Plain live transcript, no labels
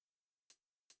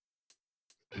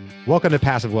Welcome to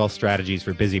Passive Wealth Strategies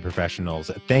for Busy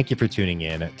Professionals. Thank you for tuning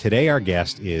in. Today, our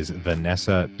guest is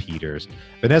Vanessa Peters.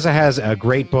 Vanessa has a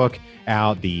great book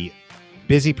out, The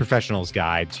Busy Professional's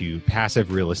Guide to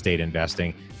Passive Real Estate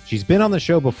Investing. She's been on the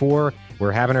show before.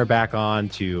 We're having her back on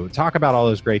to talk about all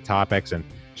those great topics, and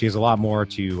she has a lot more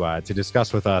to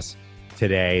discuss with us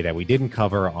today that we didn't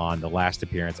cover on the last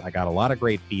appearance. I got a lot of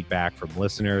great feedback from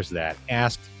listeners that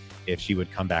asked if she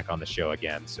would come back on the show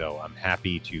again. So I'm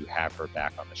happy to have her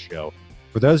back on the show.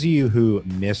 For those of you who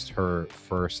missed her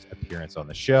first appearance on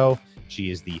the show, she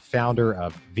is the founder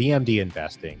of VMD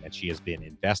Investing, and she has been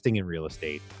investing in real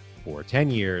estate for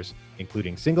 10 years,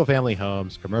 including single-family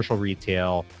homes, commercial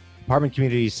retail, apartment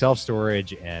communities,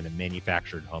 self-storage, and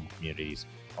manufactured home communities,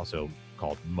 also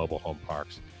called mobile home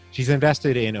parks. She's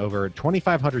invested in over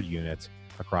 2,500 units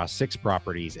across 6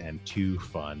 properties and 2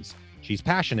 funds. She's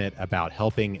passionate about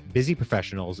helping busy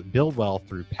professionals build wealth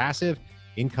through passive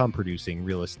income-producing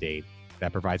real estate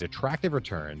that provides attractive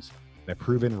returns and a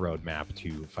proven roadmap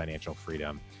to financial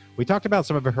freedom. We talked about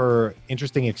some of her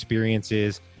interesting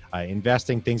experiences,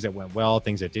 investing, things that went well,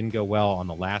 things that didn't go well on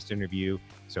the last interview.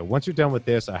 So once you're done with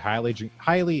this, I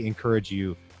highly encourage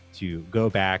you to go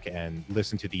back and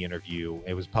listen to the interview.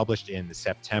 It was published in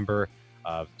September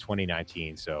of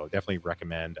 2019, so definitely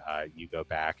recommend you go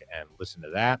back and listen to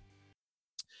that.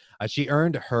 She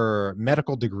earned her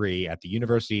medical degree at the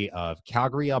University of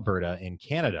Calgary, Alberta in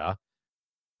Canada.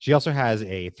 She also has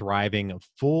a thriving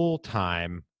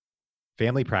full-time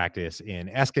family practice in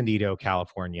Escondido,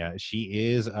 California.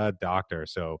 She is a doctor,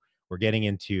 so we're getting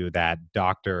into that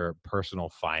doctor personal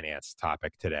finance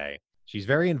topic today. She's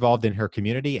very involved in her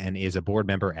community and is a board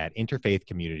member at Interfaith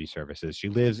Community Services. She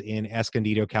lives in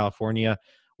Escondido, California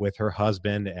with her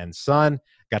husband and son.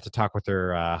 Got to talk with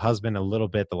her husband a little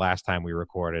bit the last time we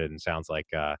recorded, and sounds like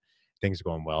things are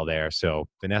going well there. So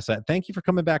Vanessa, thank you for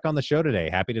coming back on the show today.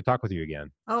 Happy to talk with you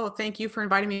again. Oh, thank you for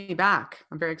inviting me back.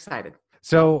 I'm very excited.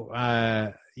 So,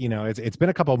 it's been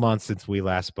a couple of months since we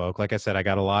last spoke. Like I said, I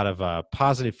got a lot of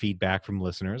positive feedback from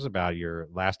listeners about your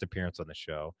last appearance on the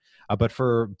show. But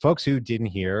for folks who didn't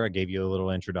hear, I gave you a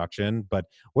little introduction. But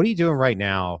what are you doing right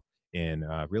now in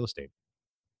real estate?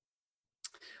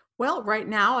 Well, right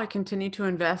now I continue to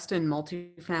invest in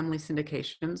multifamily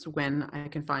syndications when I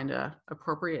can find a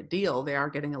appropriate deal. They are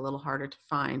getting a little harder to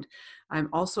find. I'm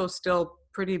also still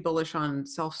pretty bullish on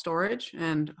self-storage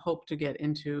and hope to get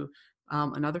into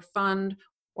another fund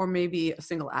or maybe a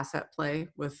single asset play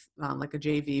with like a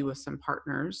JV with some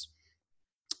partners.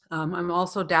 I'm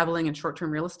also dabbling in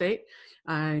short-term real estate.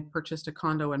 I purchased a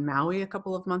condo in Maui a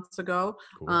couple of months ago.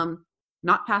 Cool.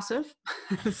 Not passive,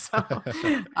 so,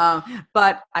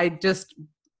 but I just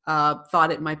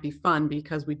thought it might be fun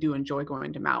because we do enjoy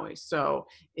going to Maui. So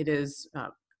it is a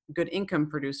good income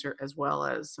producer as well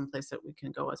as someplace that we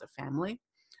can go as a family.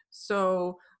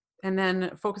 So, and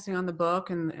then focusing on the book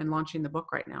and launching the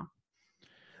book right now.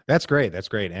 That's great. That's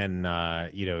great. And,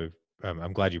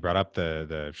 I'm glad you brought up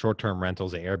the short-term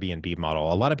rentals, the Airbnb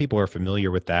model. A lot of people are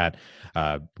familiar with that,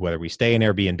 whether we stay in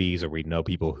Airbnbs or we know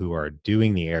people who are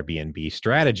doing the Airbnb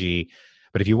strategy.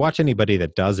 But if you watch anybody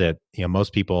that does it,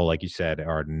 most people, like you said,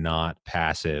 are not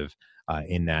passive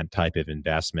in that type of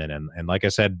investment. And like I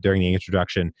said during the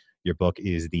introduction, your book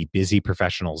is The Busy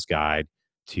Professional's Guide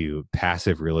to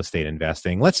Passive Real Estate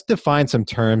Investing. Let's define some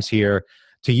terms here.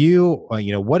 To you,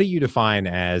 what do you define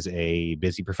as a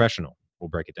busy professional? We'll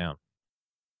break it down.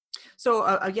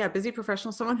 So yeah, busy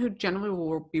professional, someone who generally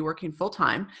will be working full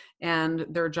time and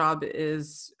their job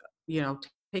is,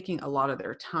 taking a lot of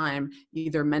their time,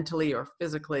 either mentally or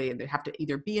physically. They have to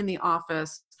either be in the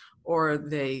office or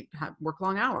they work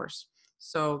long hours.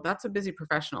 So that's a busy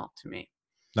professional to me.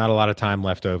 Not a lot of time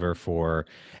left over for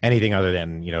anything other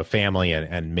than, family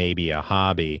and maybe a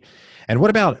hobby. And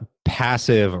what about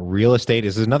passive real estate?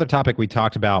 This is another topic we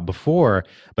talked about before,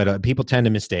 but people tend to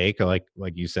mistake, like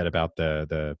you said about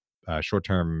the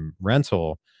short-term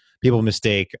rental. People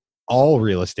mistake all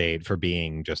real estate for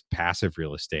being just passive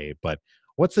real estate. But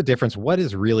what's the difference? What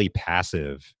is really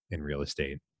passive in real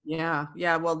estate? Yeah.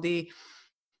 Well, the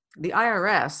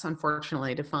IRS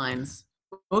unfortunately defines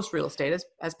most real estate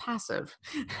as passive,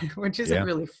 which isn't Yeah.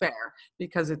 really fair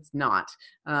because it's not.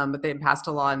 But they passed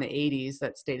a law in the 80s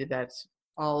that stated that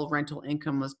all rental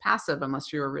income was passive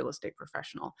unless you're a real estate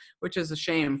professional, which is a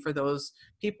shame for those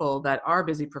people that are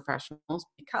busy professionals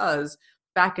because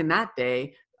back in that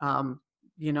day,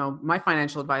 my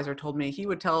financial advisor told me he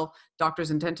would tell doctors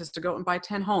and dentists to go and buy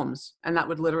 10 homes, and that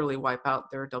would literally wipe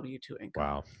out their W-2 income.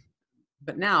 Wow.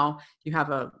 But now you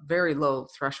have a very low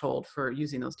threshold for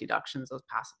using those deductions, those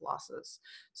passive losses.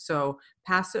 So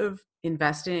passive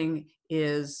investing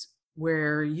is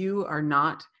where you are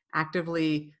not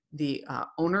actively the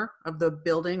owner of the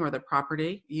building or the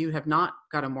property. You have not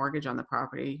got a mortgage on the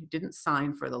property, you didn't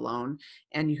sign for the loan,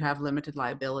 and you have limited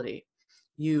liability.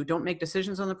 You don't make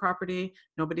decisions on the property.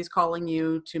 Nobody's calling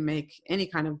you to make any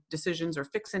kind of decisions or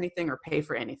fix anything or pay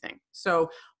for anything. So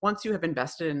once you have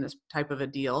invested in this type of a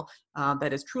deal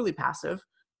that is truly passive,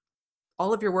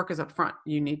 all of your work is up front.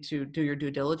 You need to do your due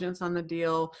diligence on the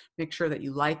deal, make sure that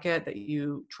you like it, that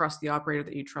you trust the operator,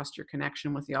 that you trust your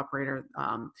connection with the operator.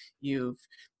 You've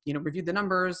reviewed the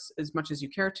numbers as much as you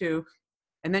care to,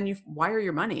 and then you wire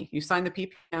your money. You sign the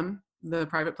PPM, the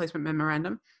private placement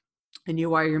memorandum, and you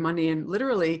wire your money. And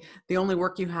literally the only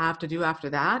work you have to do after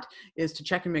that is to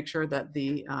check and make sure that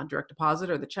the direct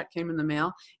deposit or the check came in the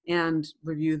mail, and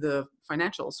review the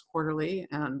financials quarterly,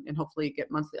 and hopefully get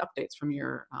monthly updates from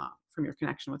your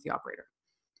connection with the operator.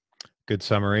 Good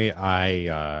summary.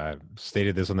 I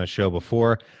stated this on the show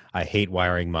before. I hate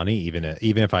wiring money, even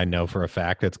if I know for a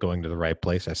fact it's going to the right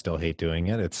place. I still hate doing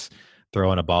it. It's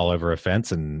throwing a ball over a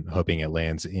fence and hoping it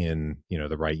lands in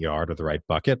the right yard or the right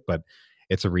bucket. But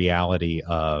it's a reality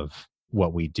of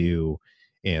what we do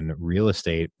in real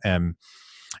estate. And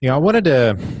I wanted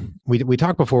to. We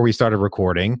talked before we started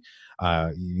recording.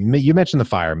 You mentioned the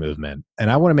FIRE movement, and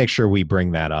I want to make sure we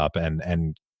bring that up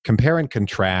and compare and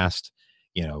contrast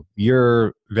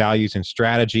your values and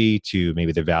strategy to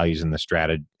maybe the values and the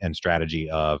strategy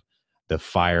of the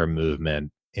FIRE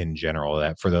movement in general.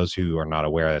 That for those who are not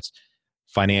aware, that's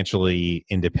financially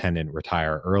independent,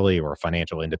 retire early, or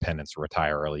financial independence,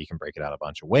 retire early. You can break it out a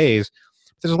bunch of ways.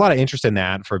 There's a lot of interest in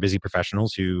that for busy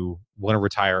professionals who want to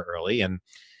retire early. And,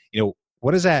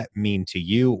 what does that mean to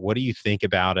you? What do you think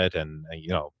about it? And,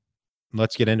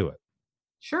 let's get into it.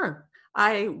 Sure.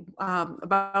 I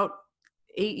about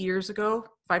 8 years ago,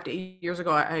 5 to 8 years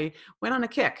ago, I went on a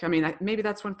kick. I mean, maybe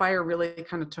that's when FIRE really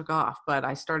kind of took off, but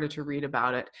I started to read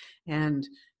about it and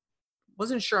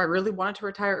wasn't sure I really wanted to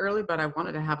retire early, but I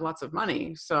wanted to have lots of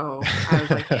money. So I was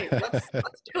like, hey,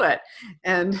 let's do it.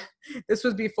 And this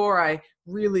was before I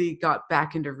really got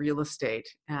back into real estate.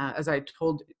 As I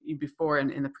told you before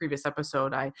in the previous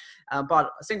episode, I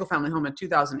bought a single family home in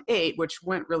 2008, which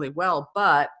went really well,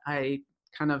 but I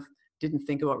kind of didn't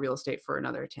think about real estate for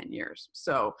another 10 years.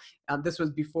 So this was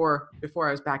before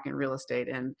I was back in real estate,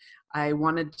 and I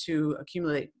wanted to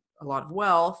accumulate a lot of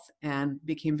wealth and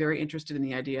became very interested in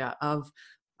the idea of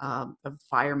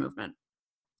FIRE movement.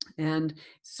 And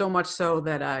so much so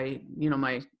that I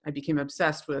became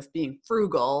obsessed with being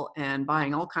frugal and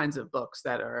buying all kinds of books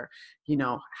that are,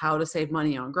 how to save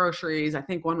money on groceries. I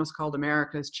think one was called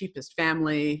America's Cheapest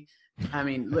Family. I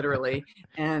mean, literally.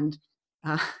 And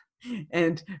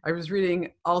I was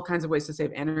reading all kinds of ways to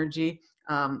save energy.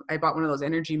 I bought one of those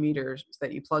energy meters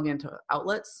that you plug into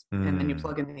outlets and then you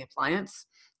plug in the appliance.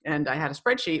 And I had a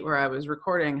spreadsheet where I was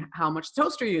recording how much the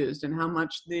toaster used and how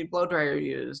much the blow dryer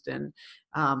used and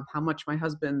how much my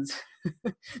husband's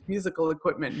musical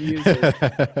equipment uses.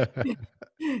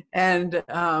 And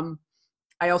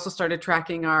I also started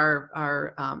tracking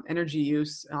our energy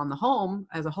use on the home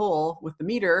as a whole with the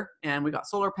meter, and we got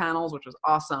solar panels, which was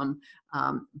awesome.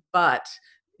 But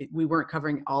we weren't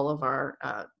covering all of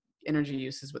our energy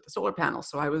uses with the solar panels.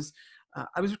 So I was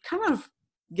kind of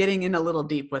getting in a little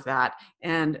deep with that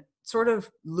and sort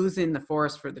of losing the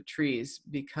forest for the trees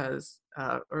because,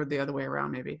 or the other way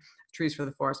around, maybe trees for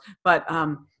the forest. But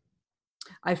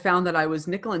I found that I was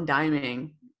nickel and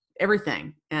diming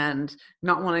everything and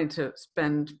not wanting to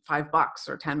spend $5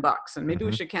 or $10, and maybe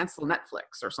we should cancel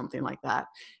Netflix or something like that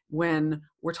when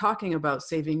we're talking about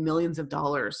saving millions of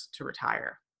dollars to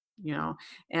retire,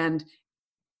 and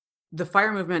the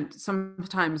FIRE movement,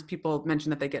 sometimes people mention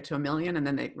that they get to $1 million and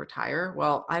then they retire.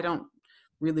 Well, I don't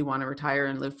really want to retire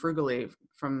and live frugally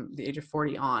from the age of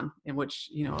 40 on, in which,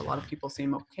 a lot of people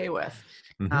seem okay with.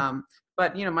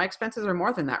 But, my expenses are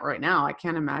more than that right now. I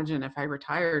can't imagine if I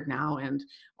retired now and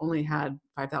only had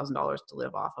 $5,000 to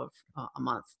live off of a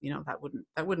month,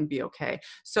 that wouldn't be okay.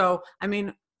 So, I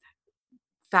mean,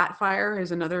 Fat FIRE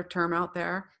is another term out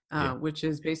there. Which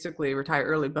is basically retire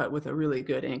early, but with a really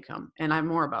good income. And I'm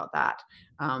more about that.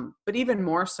 But even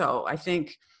more so, I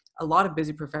think a lot of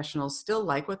busy professionals still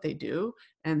like what they do.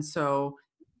 And so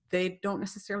they don't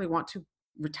necessarily want to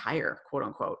retire, quote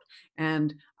unquote.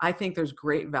 And I think there's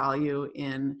great value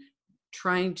in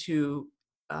trying to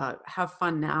have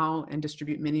fun now and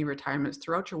distribute mini retirements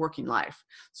throughout your working life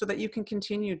so that you can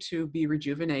continue to be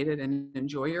rejuvenated and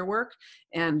enjoy your work.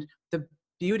 And the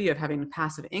beauty of having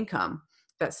passive income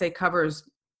that, say, covers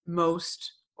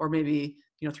most or maybe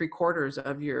 3/4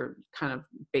 of your kind of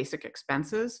basic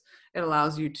expenses, it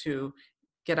allows you to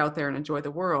get out there and enjoy the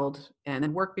world and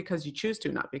then work because you choose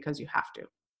to, not because you have to.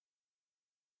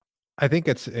 I think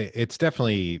it's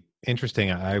definitely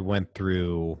interesting. I went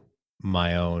through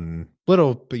my own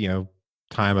little,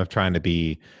 time of trying to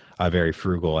be very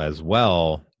frugal as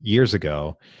well years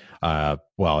ago.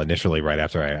 Well, initially, right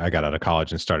after I got out of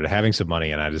college and started having some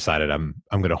money, and I decided I'm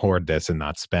going to hoard this and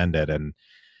not spend it. And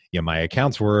my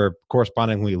accounts were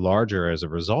correspondingly larger as a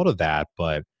result of that.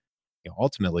 But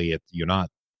ultimately, you're not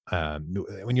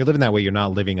when you're living that way, you're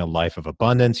not living a life of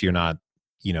abundance. You're not,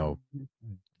 you know,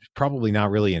 probably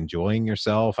not really enjoying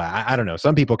yourself. I don't know.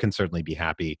 Some people can certainly be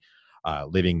happy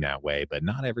living that way, but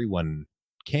not everyone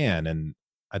can. And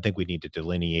I think we need to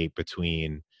delineate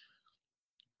between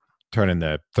turning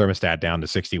the thermostat down to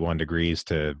 61 degrees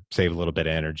to save a little bit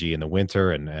of energy in the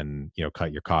winter and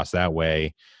cut your costs that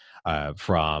way,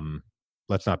 from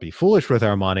let's not be foolish with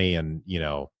our money. And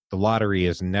the lottery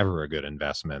is never a good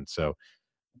investment. So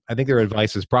I think their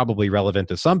advice is probably relevant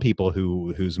to some people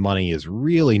whose money is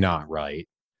really not right.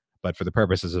 But for the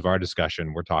purposes of our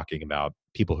discussion, we're talking about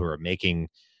people who are making,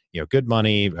 good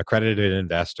money, accredited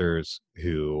investors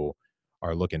who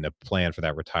are looking to plan for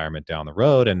that retirement down the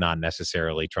road and not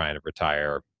necessarily trying to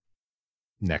retire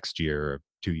next year or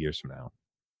 2 years from now.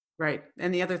 Right.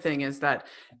 And the other thing is that,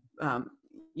 um,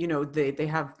 they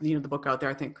have, the book out there,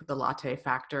 I think the latte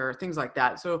factor, things like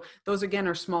that. So those again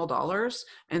are small dollars.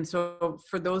 And so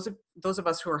for those of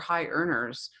us who are high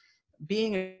earners,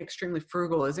 being extremely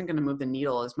frugal isn't going to move the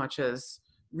needle as much as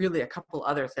really a couple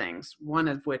other things. One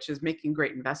of which is making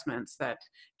great investments that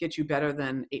get you better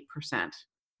than 8%,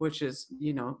 which is,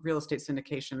 real estate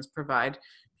syndications provide,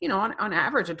 on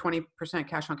average a 20%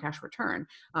 cash on cash return.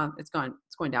 It's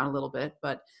going down a little bit,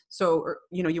 but so,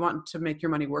 you want to make your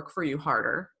money work for you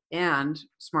harder and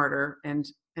smarter. And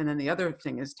then the other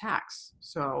thing is tax.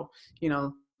 So,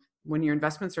 when your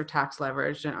investments are tax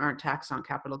leveraged and aren't taxed on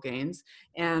capital gains,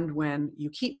 and when you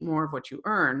keep more of what you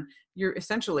earn, you're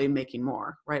essentially making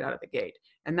more right out of the gate.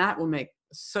 And that will make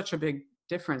such a big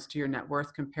difference to your net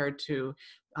worth compared to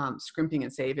scrimping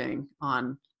and saving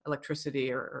on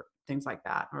electricity or things like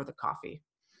that, or the coffee.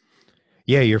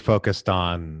 Yeah, you're focused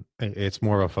on it's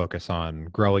more of a focus on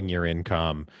growing your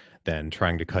income than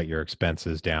trying to cut your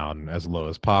expenses down as low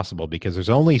as possible because there's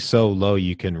only so low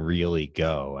you can really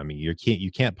go. I mean,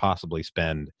 you can't possibly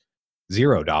spend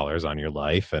 $0 on your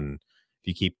life, and if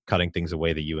you keep cutting things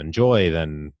away that you enjoy,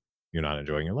 then you're not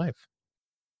enjoying your life.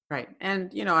 Right.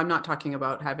 And, I'm not talking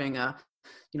about having a,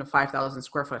 5,000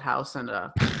 square foot house and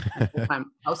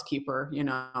full-time housekeeper,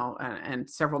 and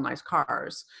several nice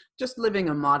cars, just living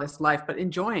a modest life, but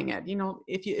enjoying it.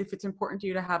 If it's important to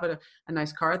you to have a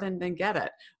nice car, then get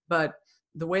it. But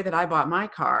the way that I bought my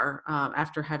car,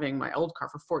 after having my old car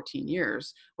for 14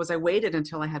 years, was I waited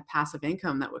until I had passive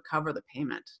income that would cover the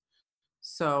payment.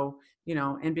 So,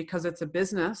 and because it's a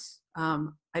business,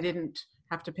 I didn't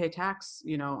have to pay tax,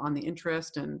 on the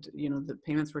interest, and, the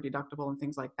payments were deductible and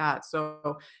things like that.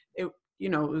 So it,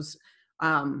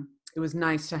 it was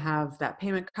nice to have that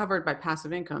payment covered by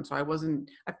passive income. So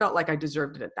I felt like I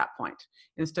deserved it at that point,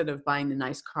 instead of buying the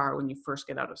nice car when you first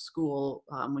get out of school,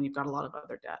 when you've got a lot of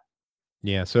other debt.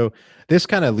 Yeah, so this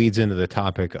kind of leads into the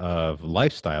topic of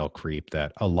lifestyle creep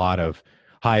that a lot of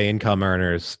high income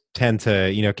earners tend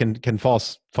to, can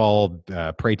fall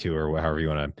prey to, or however you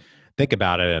want to think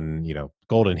about it, and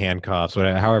golden handcuffs,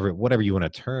 whatever you want to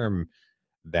term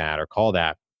that or call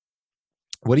that.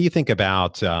 What do you think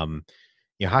about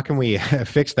how can we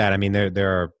fix that? I mean,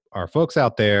 there are folks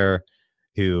out there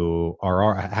who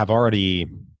have already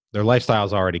their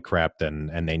lifestyle's already crept,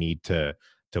 and they need to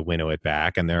winnow it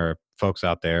back. And there are folks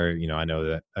out there, I know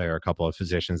that there are a couple of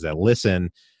physicians that listen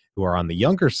who are on the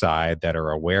younger side that are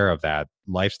aware of that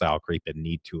lifestyle creep and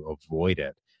need to avoid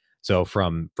it. So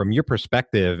from your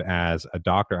perspective as a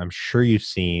doctor, I'm sure you've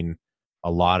seen a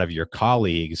lot of your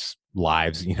colleagues'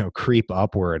 lives, creep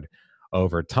upward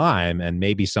over time, and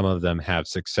maybe some of them have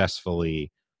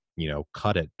successfully,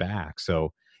 cut it back.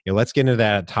 So, let's get into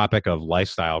that topic of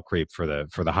lifestyle creep for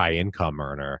the high income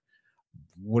earner.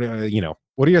 What are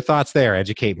your thoughts there?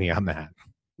 Educate me on that.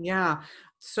 Yeah.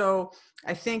 So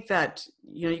I think that,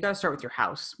 you got to start with your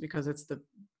house, because it's the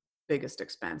biggest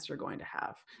expense you're going to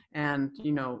have. And,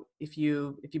 if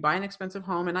you buy an expensive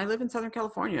home, and I live in Southern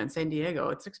California and San Diego,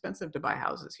 it's expensive to buy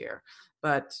houses here.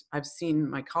 But I've seen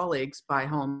my colleagues buy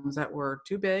homes that were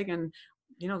too big and,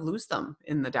 lose them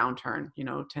in the downturn,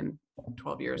 10,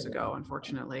 12 years ago,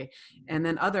 unfortunately. And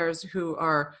then others who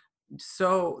are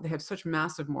they have such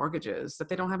massive mortgages that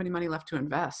they don't have any money left to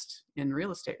invest in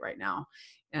real estate right now,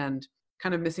 and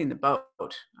kind of missing the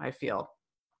boat, I feel.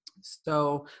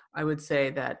 So I would say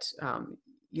that,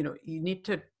 you need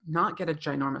to not get a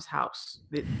ginormous house.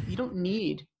 You don't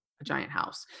need a giant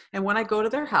house. And when I go to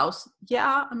their house,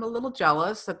 yeah, I'm a little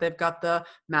jealous that they've got the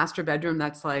master bedroom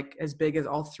that's like as big as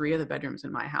all three of the bedrooms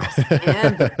in my house,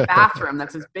 and the bathroom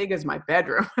that's as big as my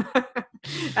bedroom,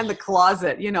 and the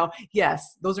closet.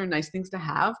 Yes, those are nice things to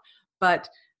have. But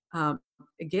um,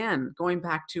 again, going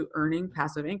back to earning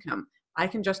passive income, I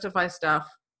can justify stuff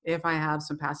if I have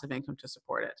some passive income to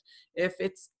support it. If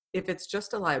it's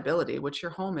just a liability, which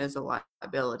your home is a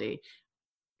liability,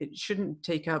 it shouldn't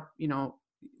take up,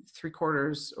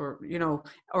 3/4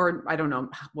 or I don't know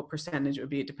what percentage it would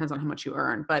be. It depends on how much you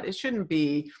earn, but it shouldn't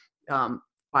be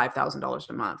 $5,000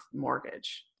 a month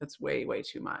mortgage. That's way, way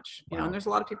too much. And Wow. there's a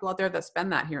lot of people out there that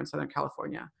spend that here in Southern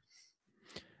California.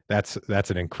 That's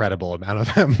an incredible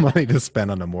amount of money to spend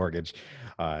on a mortgage,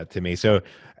 to me. So,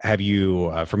 have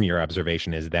you, from your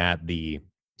observation,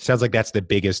 sounds like that's the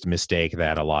biggest mistake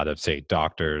that a lot of, say,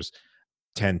 doctors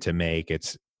tend to make.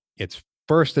 It's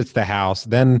first it's the house,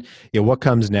 then what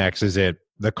comes next? Is it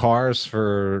the cars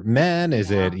for men? Is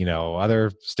Yeah. it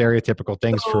other stereotypical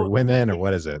things for So women, or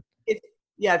what is it?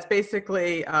 it's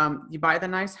basically you buy the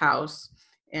nice house,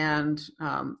 and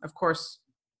of course,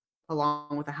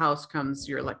 along with the house comes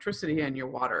your electricity and your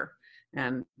water,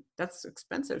 and that's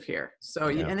expensive here. So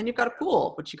Yeah. and then you've got a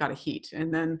pool which you got to heat,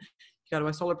 and then you got to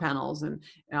buy solar panels, and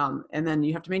then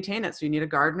you have to maintain it, so you need a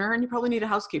gardener, and you probably need a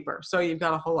housekeeper, so you've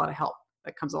got a whole lot of help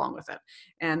that comes along with it.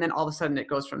 And then all of a sudden it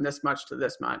goes from this much to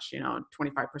this much,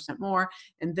 25% more.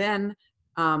 And then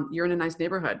you're in a nice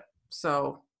neighborhood,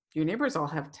 so your neighbors all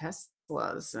have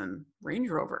Teslas and Range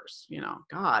Rovers.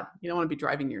 God, you don't want to be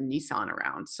driving your Nissan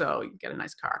around, so you get a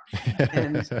nice car.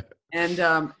 And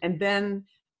and then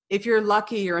if you're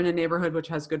lucky, you're in a neighborhood which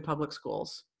has good public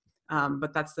schools.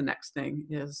 But that's the next thing,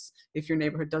 is if your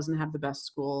neighborhood doesn't have the best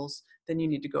schools, then you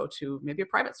need to go to maybe a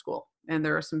private school. And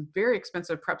there are some very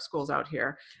expensive prep schools out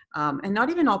here. And not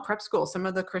even all prep schools. Some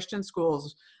of the Christian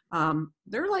schools,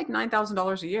 they're like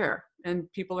 $9,000 a year.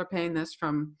 And people are paying this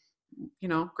from,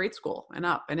 grade school and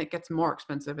up. And it gets more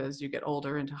expensive as you get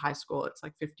older into high school. It's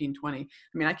like 15, 20. I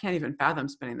mean, I can't even fathom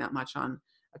spending that much on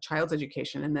a child's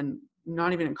education, and then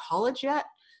not even in college yet.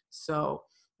 So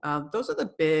those are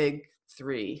the big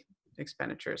three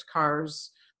expenditures: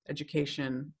 cars,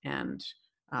 education, and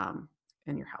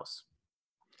your house.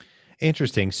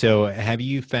 Interesting. So, have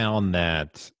you found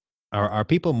that are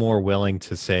people more willing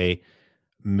to, say,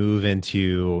 move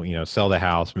into, sell the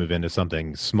house, move into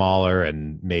something smaller,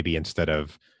 and maybe instead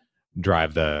of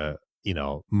drive the,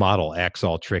 Model X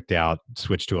all tricked out,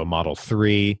 switch to a Model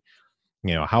 3?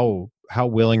 How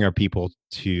willing are people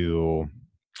to,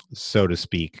 so to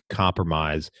speak,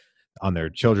 compromise on their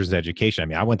children's education? I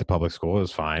mean, I went to public school; it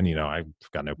was fine. I've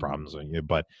got no problems with you,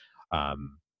 but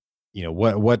um,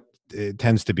 what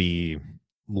tends to be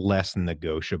less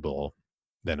negotiable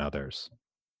than others?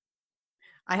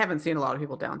 I haven't seen a lot of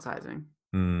people downsizing.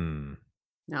 Hmm.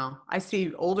 No, I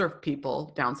see older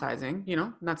people downsizing,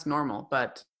 and that's normal,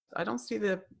 but I don't see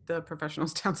the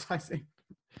professionals downsizing.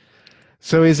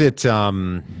 So is it?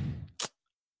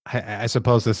 I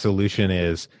suppose the solution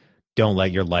is don't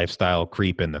let your lifestyle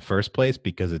creep in the first place,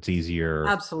 because it's easier.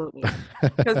 Absolutely.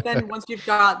 Because then once you've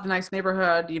got the nice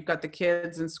neighborhood, you've got the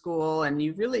kids in school, and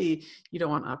you don't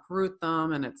want to uproot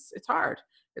them, and it's hard.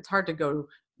 It's hard to go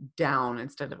down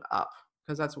instead of up,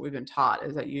 because that's what we've been taught,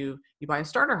 is that you buy a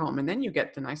starter home and then you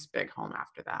get the nice big home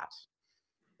after that.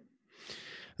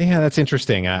 Yeah, that's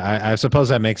interesting. I suppose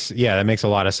that makes a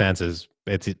lot of sense. Is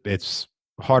it's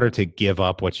harder to give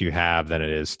up what you have than it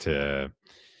is to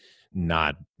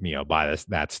not buy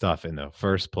that stuff in the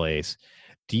first place.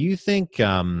 Do you think?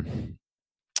 I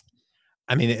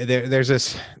mean, there's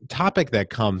this topic that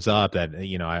comes up that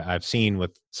I've seen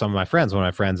with some of my friends. One of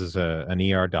my friends is an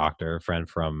ER doctor, a friend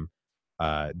from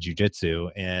jujitsu,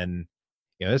 and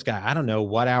this guy, I don't know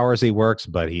what hours he works,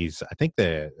 but he's, I think,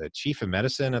 the chief of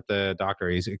medicine at the doctor.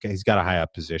 He's got a high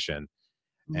up position,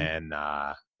 Mm. and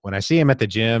when I see him at the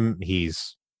gym,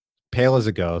 he's pale as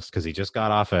a ghost because he just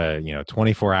got off a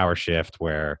 24-hour shift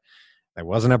where there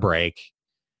wasn't a break.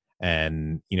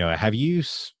 And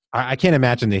I can't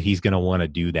imagine that he's going to want to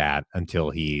do that until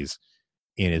he's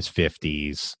in his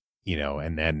 50s,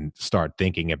 and then start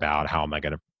thinking about how am I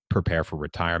going to prepare for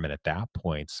retirement at that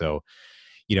point. So,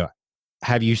 you know,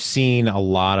 have you seen a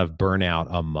lot of burnout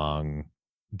among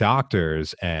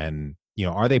doctors, and,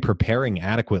 are they preparing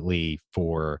adequately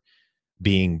for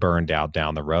being burned out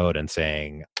down the road and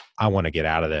saying, I want to get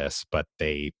out of this, but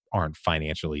they aren't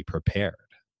financially prepared?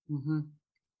 Hmm.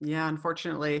 Yeah,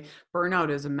 unfortunately, burnout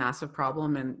is a massive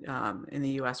problem in the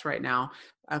U.S. right now.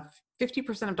 Uh,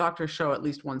 50% of doctors show at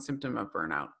least one symptom of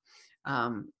burnout.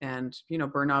 And,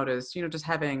 burnout is, just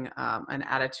having an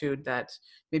attitude that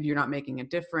maybe you're not making a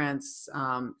difference,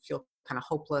 feel kind of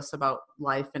hopeless about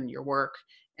life and your work.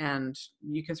 And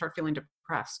you can start feeling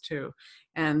depressed too.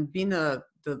 And being the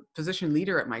physician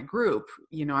leader at my group,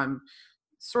 I'm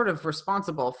sort of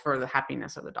responsible for the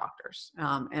happiness of the doctors.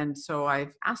 And so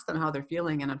I've asked them how they're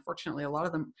feeling. And unfortunately, a lot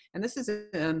of them, and this is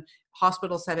in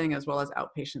hospital setting as well as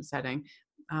outpatient setting,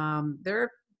 they're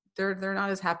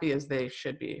not as happy as they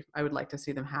should be. I would like to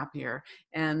see them happier.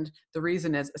 And the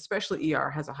reason is, especially ER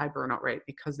has a high burnout rate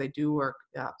because they do work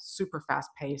super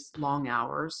fast paced, long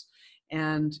hours.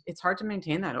 And it's hard to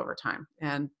maintain that over time.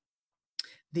 And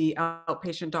the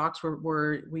outpatient docs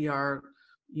where we are,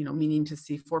 meaning to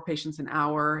see 4 patients an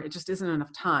hour, it just isn't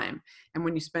enough time. And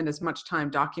when you spend as much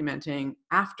time documenting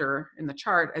after in the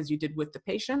chart as you did with the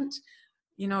patient,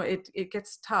 it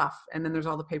gets tough. And then there's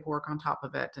all the paperwork on top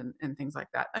of it and things like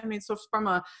that. I mean, so from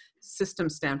a system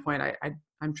standpoint,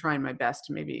 I'm trying my best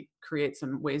to maybe create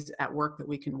some ways at work that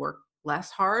we can work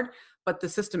less hard, but the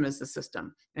system is the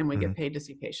system, and we get paid to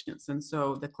see patients. And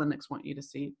so the clinics want you to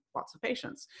see lots of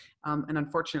patients. And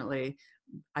unfortunately,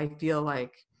 I feel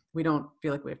like we don't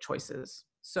feel like we have choices.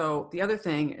 So the other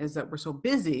thing is that we're so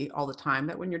busy all the time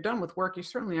that when you're done with work, you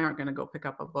certainly aren't going to go pick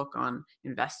up a book on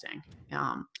investing.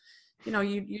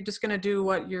 You're just going to do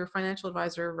what your financial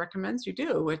advisor recommends you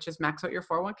do, which is max out your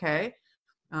 401k.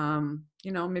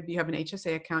 Maybe you have an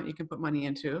HSA account you can put money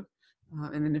into.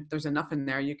 And then if there's enough in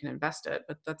there, you can invest it,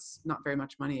 but that's not very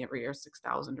much money every year,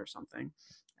 6,000 or something.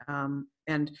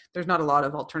 And there's not a lot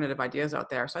of alternative ideas out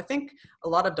there. So I think a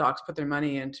lot of docs put their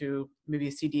money into maybe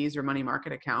CDs or money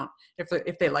market account.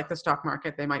 If they like the stock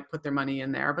market, they might put their money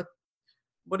in there, but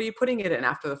what are you putting it in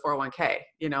after the 401k?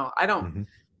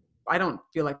 I don't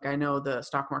feel like I know the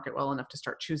stock market well enough to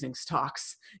start choosing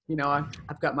stocks.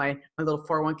 I've got my little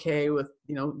 401k with,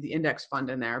 the index fund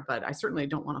in there, but I certainly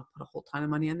don't want to put a whole ton of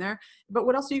money in there. But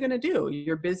what else are you going to do?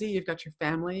 You're busy. You've got your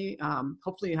family.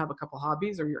 Hopefully you have a couple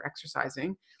hobbies or you're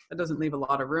exercising. That doesn't leave a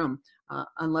lot of room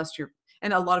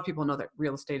and a lot of people know that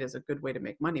real estate is a good way to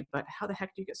make money, but how the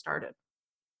heck do you get started?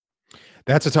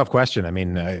 That's a tough question. I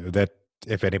mean, that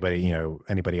if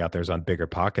anybody out there is on Bigger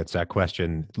Pockets, that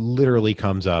question literally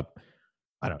comes up,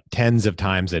 I don't know, tens of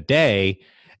times a day.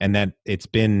 And then it's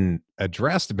been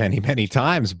addressed many, many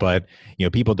times, but,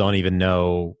 people don't even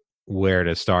know where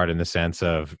to start in the sense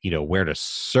of, where to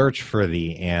search for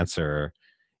the answer,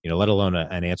 let alone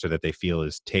an answer that they feel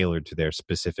is tailored to their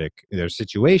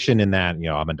situation in that,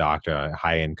 I'm a doctor,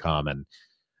 high income, and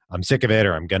I'm sick of it,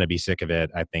 or I'm going to be sick of it,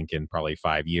 I think, in probably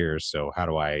 5 years. So how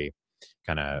do I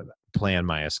kind of plan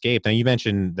my escape? Now, you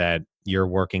mentioned that you're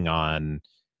working on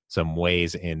some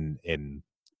ways in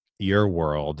your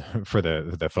world for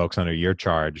the folks under your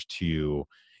charge to,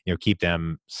 keep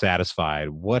them satisfied.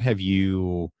 What have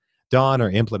you done or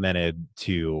implemented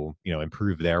to,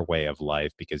 improve their way of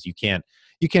life? Because you can't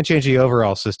change the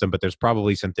overall system, but there's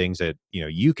probably some things that,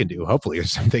 you can do. Hopefully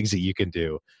there's some things that you can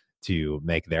do to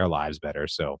make their lives better.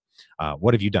 So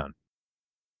what have you done?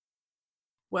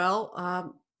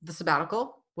 Well, the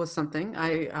sabbatical was something.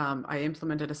 I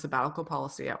implemented a sabbatical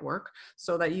policy at work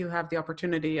so that you have the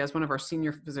opportunity as one of our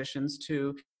senior physicians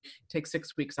to take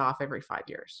 6 weeks off every 5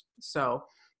 years. So,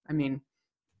 I mean,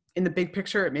 in the big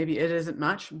picture, maybe it isn't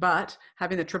much, but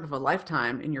having the trip of a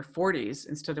lifetime in your 40s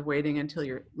instead of waiting until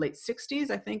your late 60s,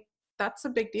 I think that's a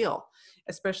big deal,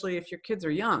 especially if your kids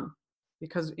are young.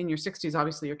 Because in your 60s,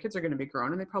 obviously your kids are going to be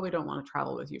grown and they probably don't want to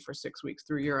travel with you for 6 weeks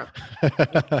through Europe.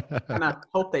 Kind of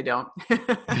hope they don't.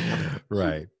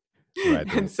 Right.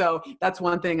 And so that's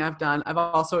one thing I've done. I've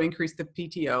also increased the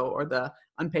PTO, or the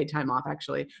unpaid time off,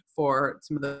 actually, for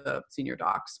some of the senior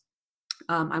docs.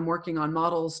 I'm working on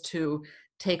models to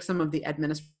take some of the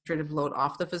administrative load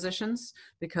off the physicians,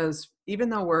 because even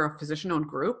though we're a physician-owned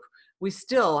group, we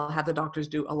still have the doctors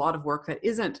do a lot of work that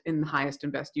isn't in the highest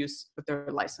and best use with their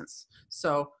license.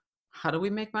 So how do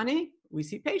we make money? We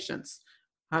see patients.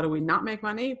 How do we not make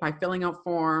money? By filling out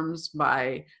forms,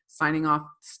 by signing off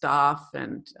stuff,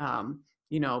 and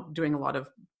doing a lot of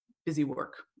busy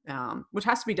work, which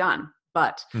has to be done.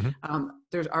 But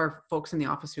there are folks in the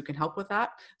office who can help with that.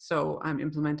 So I'm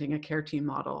implementing a care team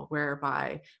model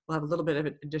whereby we'll have a little bit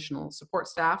of additional support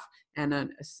staff and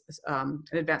an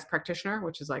advanced practitioner,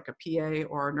 which is like a PA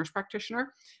or a nurse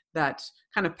practitioner, that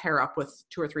kind of pair up with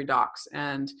 2 or 3 docs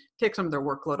and take some of their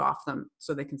workload off them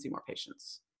so they can see more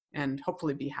patients and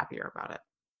hopefully be happier about it.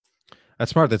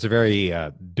 That's smart. That's a very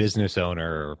business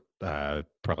owner,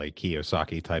 probably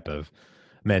Kiyosaki type of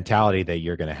mentality that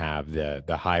you're going to have,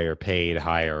 the higher paid,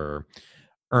 higher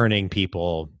earning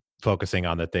people focusing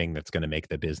on the thing that's going to make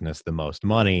the business the most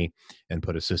money, and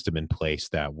put a system in place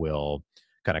that will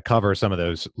kind of cover some of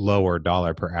those lower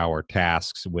dollar per hour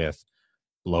tasks with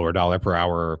lower dollar per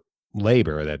hour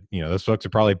labor that, those folks are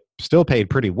probably still paid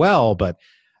pretty well, but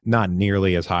not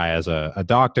nearly as high as a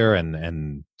doctor.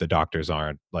 And the doctors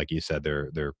aren't, like you said,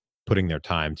 they're putting their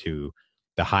time to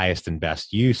the highest and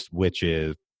best use, which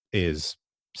is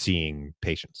seeing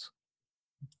patients.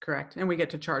 Correct. And we get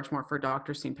to charge more for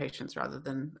doctors seeing patients rather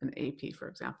than an AP, for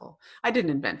example. I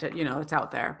didn't invent it, it's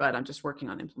out there, but I'm just working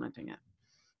on implementing it.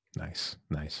 Nice.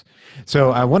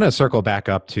 So I want to circle back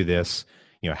up to this,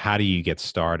 how do you get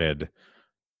started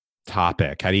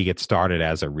topic? How do you get started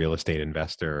as a real estate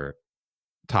investor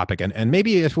topic? And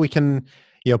maybe if we can,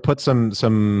 put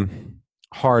some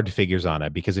hard figures on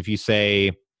it, because if you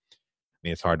say,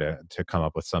 it's hard to come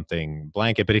up with something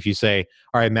blanket, but if you say,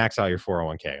 all right, max out your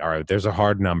 401k, all right, there's a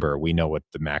hard number. We know what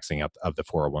the maxing out of the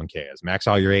 401k is. Max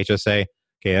out your HSA.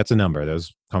 Okay, that's a number.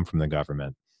 Those come from the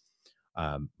government.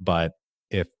 But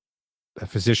if a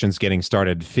physician's getting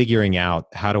started figuring out,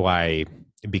 how do I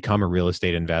become a real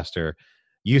estate investor?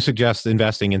 You suggest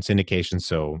investing in syndication,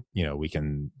 so we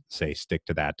can say stick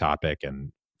to that topic.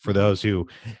 And for those who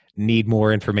need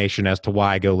more information as to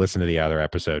why, go listen to the other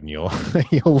episode, and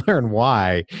you'll learn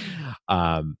why.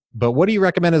 But what do you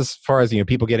recommend as far as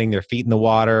people getting their feet in the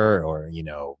water, or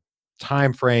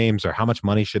time frames, or how much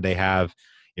money should they have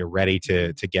ready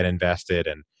to get invested?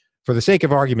 And for the sake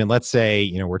of argument, let's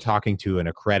say we're talking to an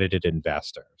accredited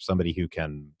investor, somebody who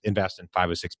can invest in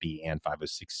 506B and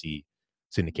 506C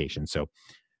syndication. So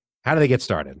how do they get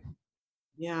started?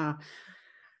 Yeah.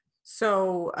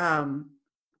 So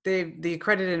the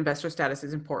accredited investor status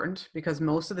is important because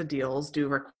most of the deals do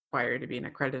require to be an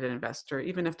accredited investor,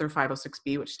 even if they're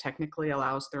 506B, which technically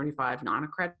allows 35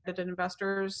 non-accredited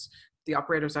investors. The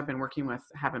operators I've been working with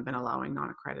haven't been allowing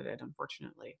non-accredited,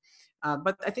 unfortunately.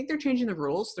 But I think they're changing the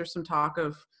rules. There's some talk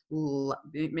of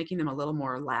making them a little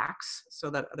more lax so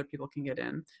that other people can get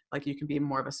in. Like you can be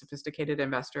more of a sophisticated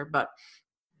investor. But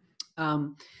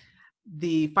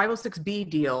the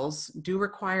 506B deals do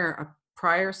require a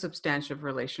prior substantive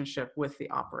relationship with the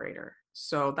operator.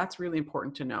 So that's really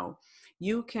important to know.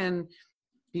 You can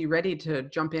be ready to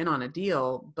jump in on a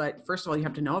deal, but first of all, you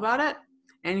have to know about it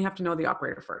and you have to know the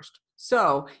operator first.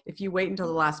 So if you wait until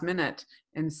the last minute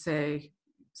and say,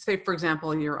 for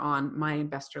example, you're on my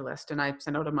investor list and I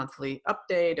send out a monthly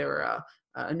update or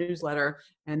a newsletter,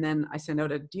 and then I send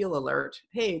out a deal alert.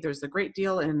 Hey, there's a great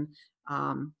deal in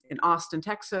Austin,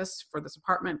 Texas for this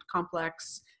apartment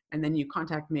complex. And then you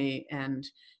contact me and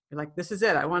you're like, this is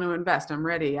it. I want to invest. I'm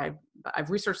ready. I've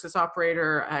researched this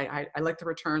operator. I like the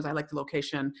returns. I like the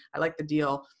location. I like the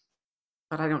deal,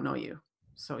 but I don't know you.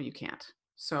 So you can't.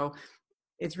 So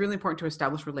it's really important to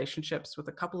establish relationships with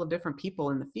a couple of different people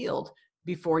in the field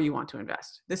before you want to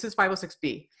invest. This is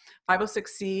 506B.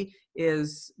 506C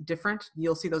is different.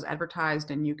 You'll see those advertised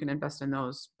and you can invest in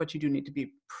those, but you do need to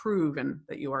be proven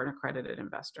that you are an accredited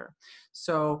investor.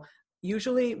 So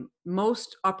usually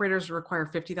most operators require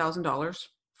 $50,000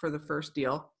 for the first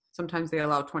deal. Sometimes they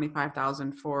allow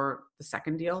 $25,000 for the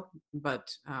second deal,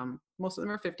 but most of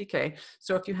them are $50K.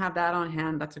 So if you have that on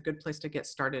hand, that's a good place to get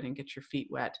started and get your feet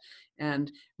wet.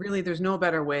 And really, there's no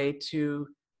better way to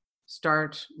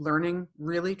start learning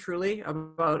really truly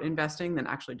about investing than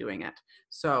actually doing it.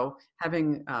 So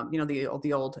having the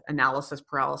old analysis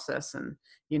paralysis and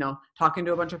talking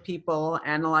to a bunch of people,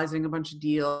 analyzing a bunch of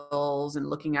deals and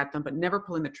looking at them but never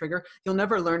pulling the trigger, you'll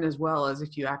never learn as well as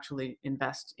if you actually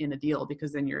invest in a deal,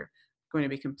 because then you're going to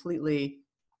be completely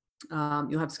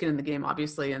you'll have skin in the game,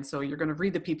 obviously, and so you're going to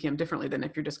read the PPM differently than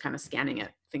if you're just kind of scanning it,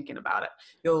 thinking about it.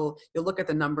 You'll look at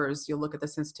the numbers, you'll look at the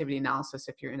sensitivity analysis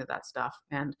if you're into that stuff,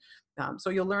 and so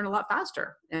you'll learn a lot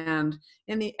faster. And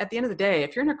at the end of the day,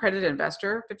 if you're an accredited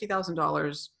investor,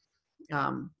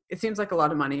 $50,000, it seems like a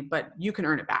lot of money, but you can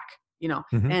earn it back.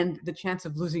 And the chance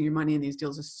of losing your money in these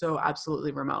deals is so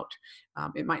absolutely remote.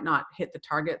 It might not hit the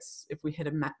targets if we hit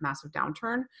a massive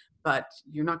downturn, but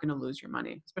you're not going to lose your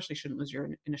money, especially shouldn't lose your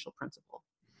initial principal.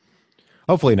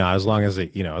 Hopefully not. As long as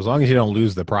you don't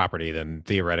lose the property, then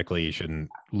theoretically you shouldn't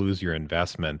lose your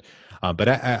investment. But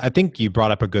I think you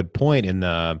brought up a good point in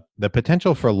the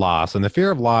potential for loss, and the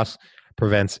fear of loss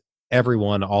prevents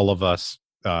everyone, all of us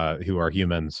who are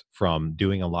humans, from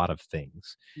doing a lot of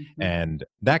things. Mm-hmm. And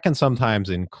that can sometimes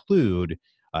include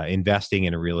investing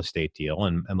in a real estate deal.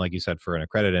 And like you said, for an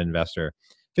accredited investor,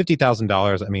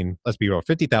 $50,000, I mean, let's be real,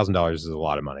 $50,000 is a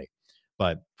lot of money.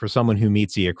 But for someone who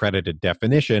meets the accredited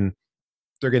definition,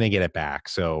 they're going to get it back.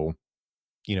 So,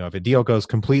 if a deal goes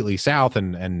completely south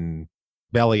and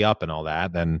belly up and all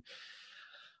that, then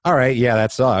all right, yeah,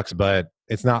 that sucks, but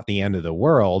it's not the end of the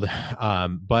world.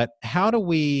 But how do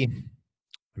we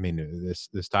mean,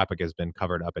 this topic has been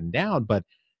covered up and down, but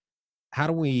how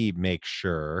do we make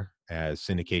sure as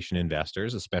syndication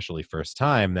investors, especially first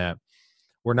time, that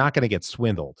we're not going to get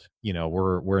swindled?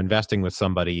 We're investing with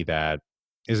somebody that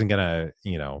isn't going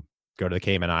to, go to the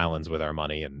Cayman Islands with our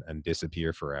money and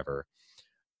disappear forever.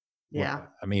 Yeah,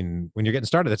 I mean, when you're getting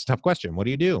started, that's a tough question. What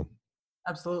do you do?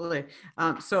 absolutely.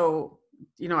 So,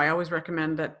 I always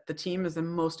recommend that the team is the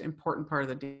most important part of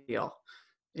the deal.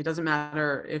 It doesn't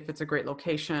matter if it's a great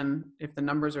location, if the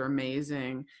numbers are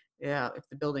amazing, yeah, if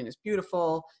the building is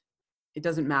beautiful. It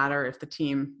doesn't matter if the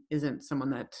team isn't someone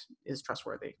that is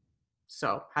trustworthy.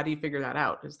 So how do you figure that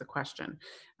out is the question.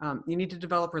 You need to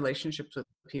develop relationships with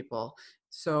people.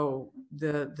 So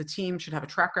the team should have a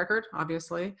track record,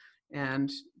 obviously,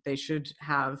 and they should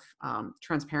have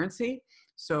transparency.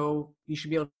 So you should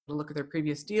be able to look at their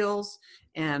previous deals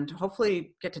and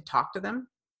hopefully get to talk to them.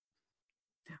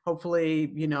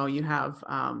 Hopefully, you have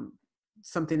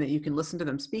something that you can listen to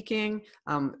them speaking.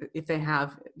 If they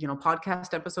have,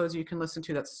 podcast episodes you can listen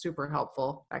to, that's super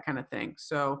helpful, that kind of thing.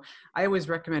 So I always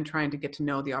recommend trying to get to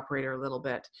know the operator a little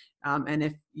bit. And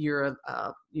if you're,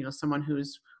 someone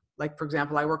who's, like, for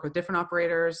example, I work with different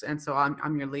operators, and so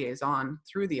I'm your liaison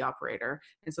through the operator.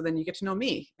 And so then you get to know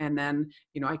me, and then,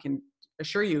 I can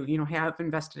assure you, hey, I've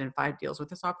invested in 5 deals with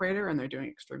this operator and they're doing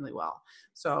extremely well.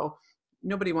 So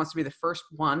nobody wants to be the first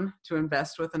one to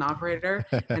invest with an operator.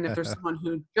 And if there's someone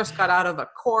who just got out of a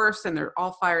course and they're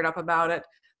all fired up about it,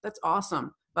 that's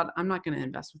awesome. But I'm not going to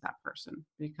invest with that person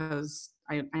because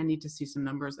I need to see some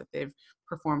numbers that they've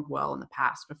performed well in the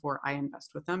past before I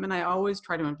invest with them. And I always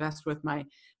try to invest with my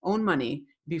own money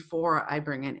before I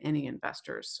bring in any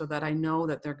investors so that I know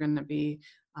that they're going to be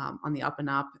on the up and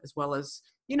up, as well as,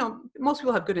 most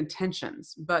people have good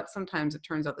intentions, but sometimes it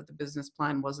turns out that the business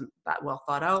plan wasn't that well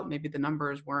thought out. Maybe the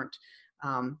numbers weren't,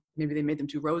 maybe they made them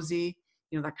too rosy,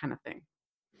 that kind of thing.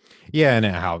 Yeah, and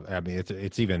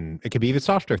it could be even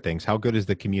softer things. How good is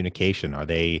the communication? Are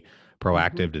they Mm-hmm.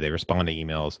 proactive? Do they respond to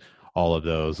emails? All of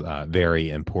those very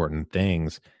important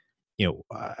things.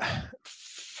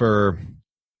 For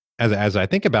as I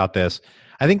think about this,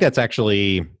 I think that's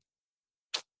actually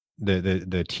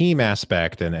the team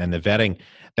aspect and the vetting.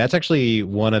 That's actually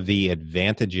one of the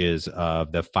advantages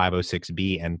of the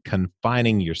 506B and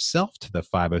confining yourself to the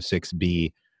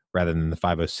 506B rather than the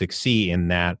 506C, in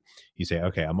that you say,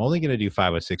 okay, I'm only going to do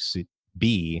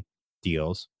 506B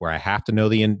deals where I have to know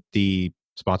the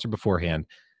sponsor beforehand,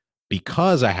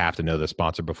 because I have to know the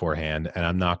sponsor beforehand, and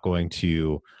I'm not going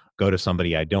to go to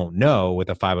somebody I don't know with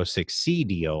a 506C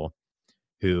deal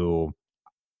who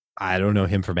I don't know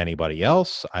him from anybody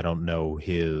else. I don't know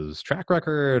his track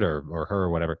record or her or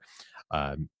whatever.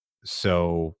 Um,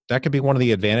 so that could be one of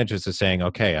the advantages of saying,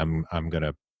 okay, I'm going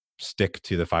to stick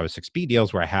to the 506B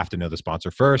deals where I have to know the sponsor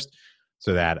first,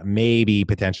 so that maybe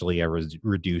potentially I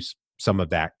reduce some of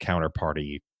that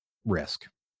counterparty risk.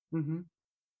 Mm-hmm.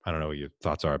 I don't know what your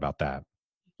thoughts are about that.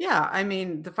 Yeah, I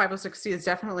mean, the 506C is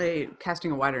definitely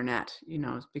casting a wider net,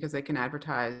 because they can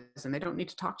advertise and they don't need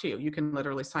to talk to you. You can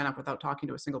literally sign up without talking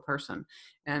to a single person.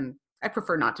 And I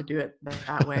prefer not to do it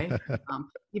that way.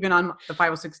 Even on the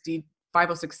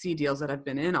 506C deals that I've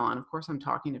been in on, of course, I'm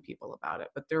talking to people about it,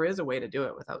 but there is a way to do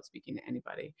it without speaking to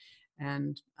anybody.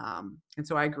 And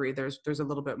so I agree. There's a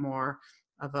little bit more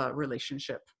of a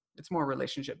relationship. It's more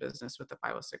relationship business with the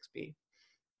 506B.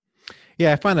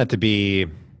 Yeah, I find that to be,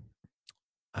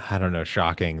 I don't know,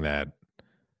 shocking that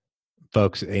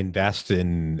folks invest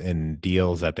in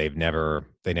deals that they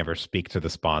never speak to the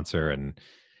sponsor. And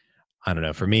I don't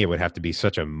know, for me it would have to be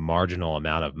such a marginal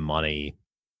amount of money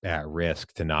at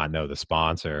risk to not know the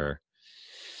sponsor.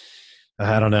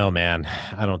 I don't know, man.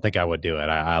 I don't think I would do it.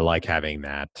 I like having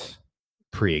that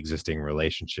pre-existing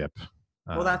relationship.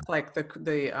 Well, that's like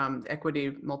the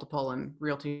equity multiple and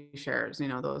realty shares.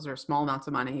 Those are small amounts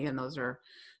of money, and those are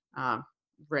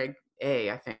Reg A,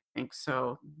 I think.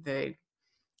 So you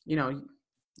know,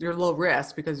 you're low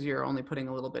risk because you're only putting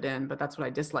a little bit in. But that's what I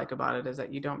dislike about it, is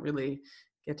that you don't really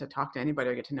get to talk to anybody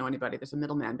or get to know anybody. There's a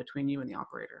middleman between you and the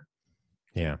operator.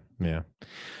 Yeah, yeah.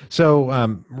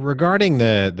 So regarding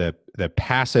the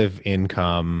passive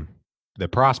income, the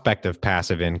prospect of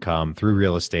passive income through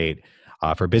real estate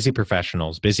for busy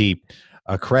professionals, busy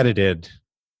accredited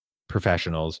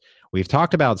professionals, we've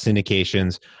talked about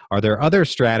syndications. Are there other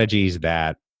strategies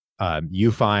that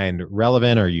you find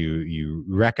relevant or you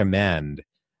recommend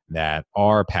that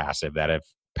are passive, that have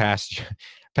passed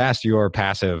your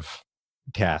passive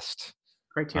test?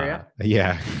 Criteria.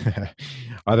 Yeah.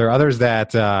 Are there others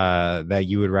that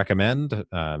you would recommend?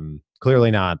 Clearly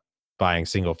not buying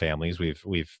single families.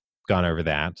 We've gone over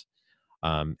that.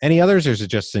 Any others, or is it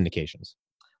just syndications?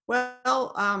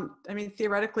 Well, I mean,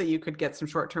 theoretically, you could get some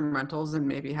short-term rentals and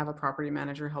maybe have a property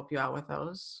manager help you out with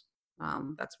those.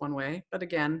 That's one way. But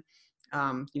again,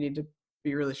 you need to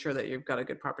be really sure that you've got a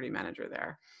good property manager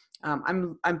there.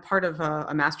 I'm part of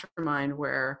a mastermind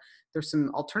where there's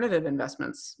some alternative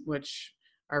investments which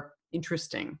are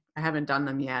interesting. I haven't done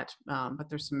them yet, but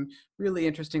there's some really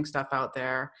interesting stuff out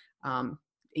there.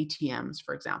 ATMs,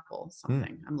 for example,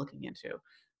 something I'm looking into.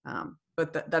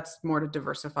 But that's more to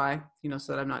diversify,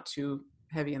 so that I'm not too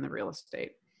heavy in the real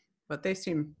estate. But they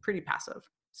seem pretty passive.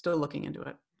 Still looking into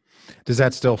it. Does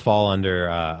that still fall under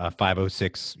a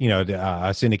 506,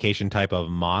 a syndication type of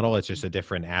model? It's just a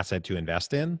different asset to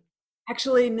invest in?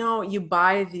 Actually, no, you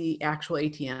buy the actual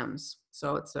ATMs.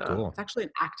 So Cool. it's actually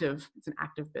an active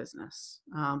business.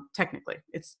 Technically,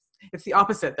 it's the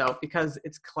opposite though, because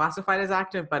it's classified as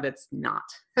active, but it's not.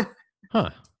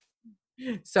 Huh.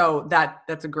 So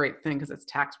that's a great thing because it's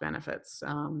tax benefits,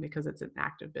 because it's an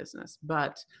active business.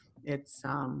 But it's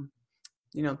the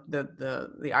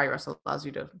IRS allows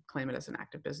you to claim it as an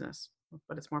active business,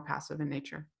 but it's more passive in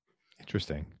nature.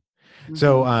 Interesting. Mm-hmm.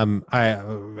 So,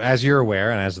 as you're aware,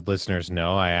 and as listeners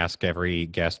know, I ask every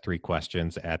guest 3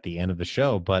 questions at the end of the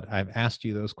show, but I've asked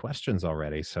you those questions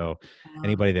already. So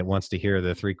anybody that wants to hear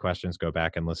the 3 questions, go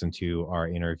back and listen to our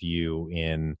interview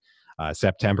in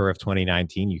September of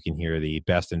 2019. You can hear the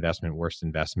best investment, worst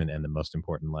investment, and the most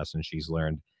important lesson she's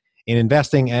learned in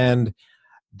investing. And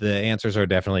the answers are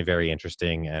definitely very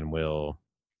interesting and will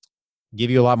give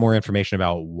you a lot more information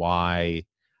about why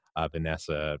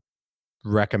Vanessa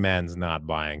recommends not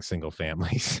buying single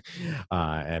families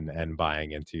and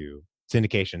buying into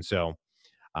syndication. So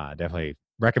definitely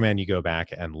recommend you go back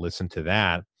and listen to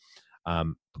that.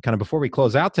 Kind of before we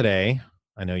close out today,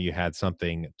 I know you had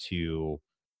something to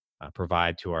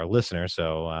provide to our listeners.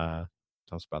 So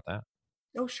tell us about that.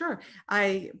 Oh, sure.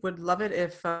 I would love it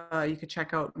if you could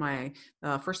check out my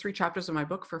first 3 chapters of my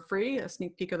book for free, a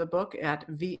sneak peek of the book at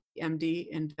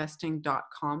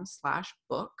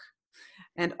vmdinvesting.com/book.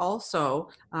 And also,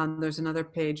 there's another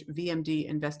page,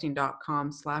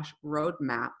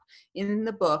 vmdinvesting.com/roadmap. In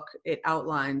the book, it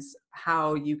outlines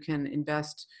how you can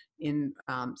invest in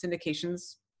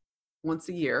syndications once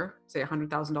a year, say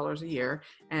 $100,000 a year,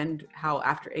 and how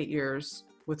after 8 years,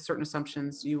 with certain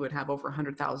assumptions, you would have over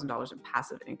 $100,000 in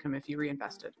passive income if you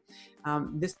reinvested.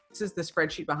 This is the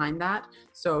spreadsheet behind that.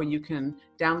 So you can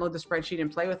download the spreadsheet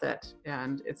and play with it.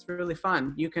 And it's really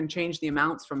fun. You can change the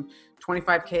amounts from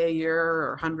 $25K a year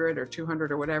or 100 or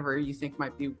 200 or whatever you think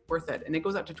might be worth it. And it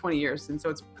goes up to 20 years. And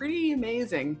so it's pretty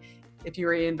amazing if you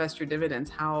reinvest your dividends,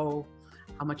 how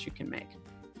much you can make.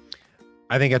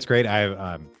 I think that's great.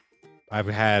 I've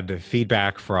had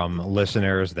feedback from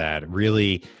listeners that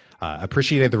really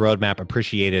appreciated the roadmap,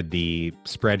 appreciated the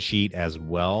spreadsheet as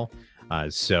well.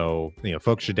 So,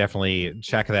 folks should definitely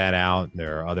check that out.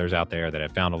 There are others out there that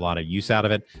have found a lot of use out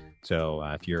of it. So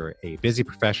if you're a busy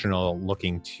professional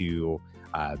looking to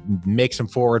make some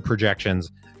forward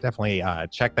projections, definitely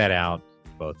check that out,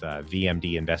 both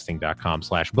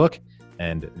vmdinvesting.com/book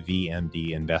and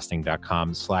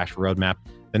vmdinvesting.com/roadmap.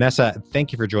 Vanessa,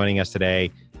 thank you for joining us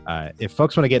today. If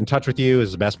folks want to get in touch with you,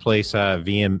 is the best place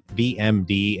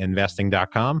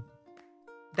vmdinvesting.com?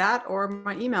 That or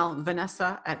my email,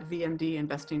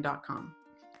 vanessa@vmdinvesting.com.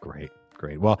 Great.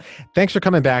 Well, thanks for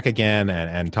coming back again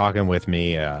and talking with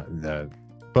me.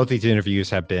 Both these interviews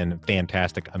have been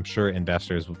fantastic. I'm sure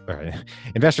investors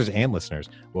and listeners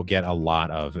will get a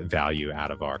lot of value out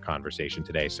of our conversation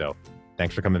today. So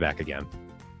thanks for coming back again.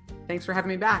 Thanks for having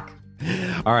me back.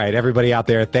 All right, everybody out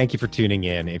there, thank you for tuning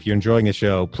in. If you're enjoying the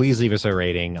show, please leave us a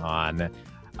rating on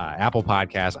Apple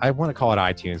Podcasts. I want to call it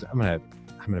iTunes. I'm gonna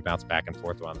bounce back and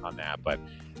forth on that, but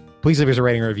please leave us a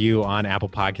rating review on Apple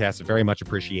Podcasts. Very much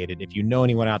appreciated. If you know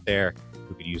anyone out there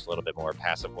who could use a little bit more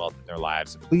passive wealth in their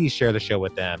lives, please share the show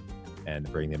with them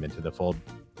and bring them into the fold.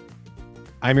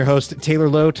 I'm your host, Taylor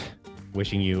Loht,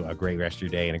 wishing you a great rest of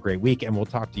your day and a great week, and we'll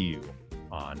talk to you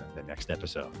on the next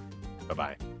episode.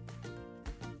 Bye-bye.